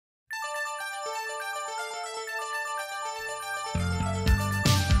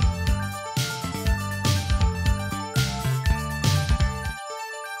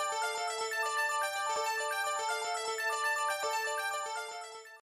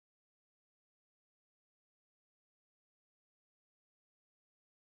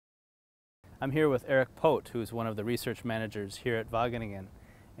I'm here with Eric Poot, who's one of the research managers here at Wageningen.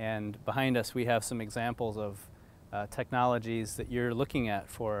 And behind us we have some examples of technologies that you're looking at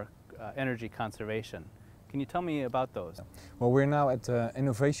for energy conservation. Can you tell me about those? Well, we're now at the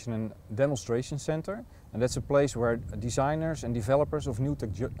Innovation and Demonstration Center, and that's a place where designers and developers of new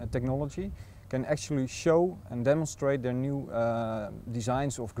technology can actually show and demonstrate their new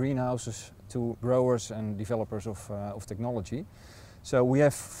designs of greenhouses to growers and developers of technology. So we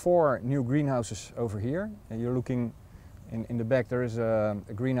have 4 new greenhouses over here. And you're looking in the back, there is a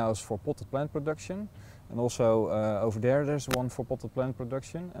greenhouse for potted plant production. And also over there's one for potted plant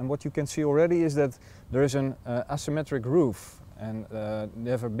production. And what you can see already is that there is an asymmetric roof. And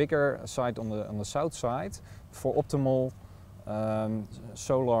they have a bigger side on the south side for optimal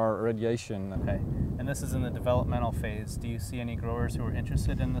solar radiation. Okay, and this is in the developmental phase. Do you see any growers who are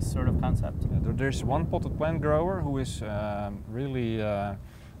interested in this sort of concept? There's one potted plant grower who is really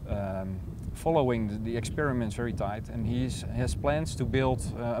following the experiments very tight, and he has plans to build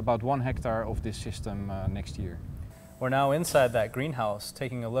about 1 hectare of this system next year. We're now inside that greenhouse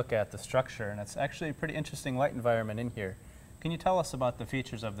taking a look at the structure, and it's actually a pretty interesting light environment in here. Can you tell us about the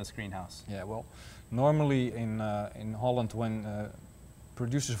features of this greenhouse? Yeah, well, normally in Holland, when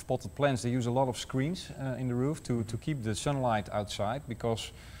producers of potted plants, they use a lot of screens in the roof to keep the sunlight outside,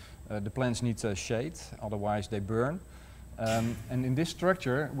 because the plants need shade, otherwise they burn. And in this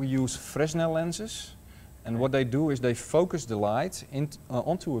structure we use Fresnel lenses, and what they do is they focus the light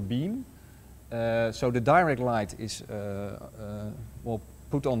onto a beam, so the direct light is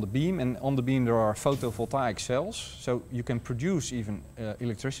put on the beam, and on the beam there are photovoltaic cells, so you can produce even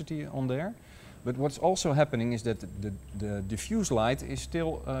electricity on there. But what's also happening is that the diffuse light is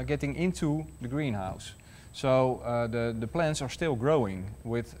still getting into the greenhouse. So the plants are still growing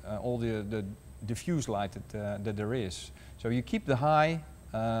with all the diffuse light that there is. So you keep the high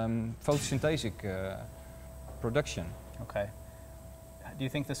photosynthetic production. Okay. Do you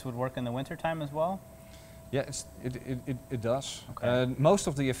think this would work in the winter time as well? Yeah, it does. Okay. Most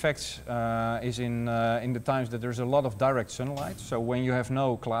of the effects is in the times that there's a lot of direct sunlight. So when you have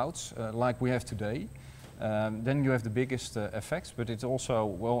no clouds, like we have today, then you have the biggest effects. But it's also,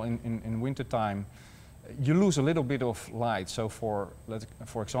 well, in winter time, you lose a little bit of light. So for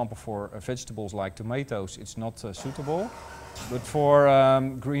example, for vegetables like tomatoes, it's not suitable. But for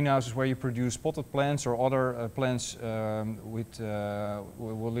greenhouses where you produce potted plants or other plants with a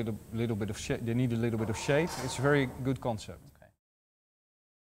little bit of shade, they need a little bit of shade. It's a very good concept.